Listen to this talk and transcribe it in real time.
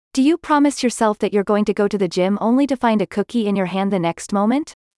Do you promise yourself that you're going to go to the gym only to find a cookie in your hand the next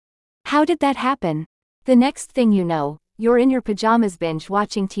moment? How did that happen? The next thing you know, you're in your pajamas binge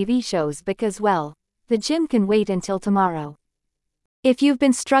watching TV shows because, well, the gym can wait until tomorrow. If you've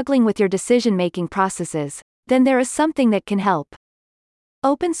been struggling with your decision-making processes, then there is something that can help.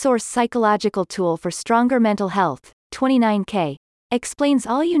 Open source psychological tool for stronger mental health, 29K, explains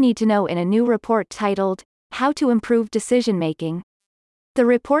all you need to know in a new report titled, How to Improve Decision-Making. The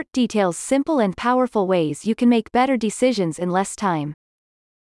report details simple and powerful ways you can make better decisions in less time.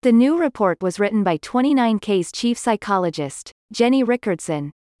 The new report was written by 29K's chief psychologist, Jenny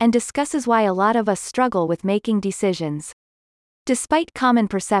Rickardsson, and discusses why a lot of us struggle with making decisions. Despite common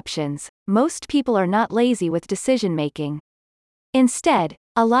perceptions, most people are not lazy with decision-making. Instead,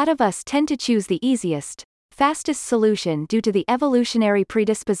 a lot of us tend to choose the easiest, fastest solution due to the evolutionary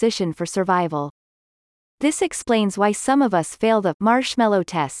predisposition for survival. This explains why some of us fail the marshmallow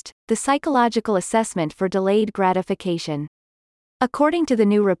test, the psychological assessment for delayed gratification. According to the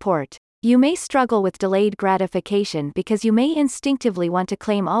new report, you may struggle with delayed gratification because you may instinctively want to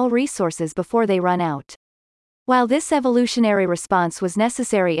claim all resources before they run out. While this evolutionary response was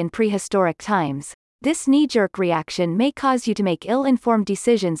necessary in prehistoric times, this knee-jerk reaction may cause you to make ill-informed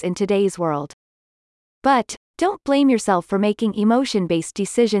decisions in today's world. But, don't blame yourself for making emotion-based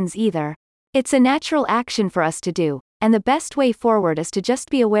decisions either. It's a natural action for us to do, and the best way forward is to just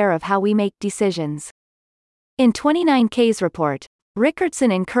be aware of how we make decisions. In 29K's report,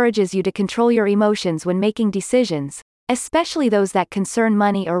 Rickardsson encourages you to control your emotions when making decisions, especially those that concern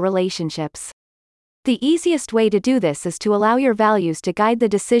money or relationships. The easiest way to do this is to allow your values to guide the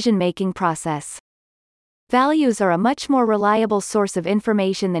decision-making process. Values are a much more reliable source of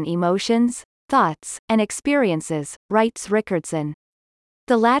information than emotions, thoughts, and experiences, writes Rickardsson.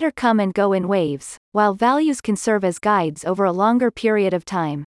 The latter come and go in waves, while values can serve as guides over a longer period of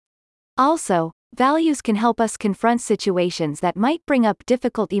time. Also, values can help us confront situations that might bring up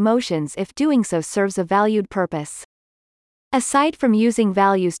difficult emotions if doing so serves a valued purpose. Aside from using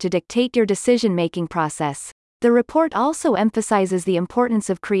values to dictate your decision-making process, the report also emphasizes the importance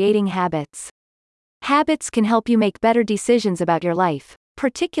of creating habits. Habits can help you make better decisions about your life,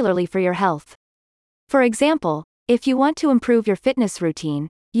 particularly for your health. For example, if you want to improve your fitness routine,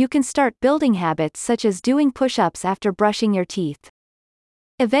 you can start building habits such as doing push-ups after brushing your teeth.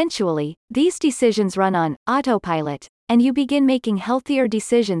 Eventually, these decisions run on autopilot, and you begin making healthier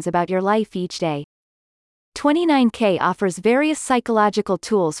decisions about your life each day. 29K offers various psychological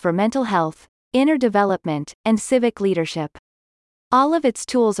tools for mental health, inner development, and civic leadership. All of its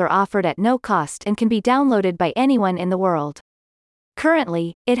tools are offered at no cost and can be downloaded by anyone in the world.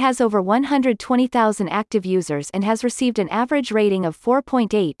 Currently, it has over 120,000 active users and has received an average rating of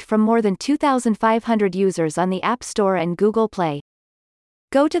 4.8 from more than 2,500 users on the App Store and Google Play.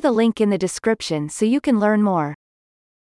 Go to the link in the description so you can learn more.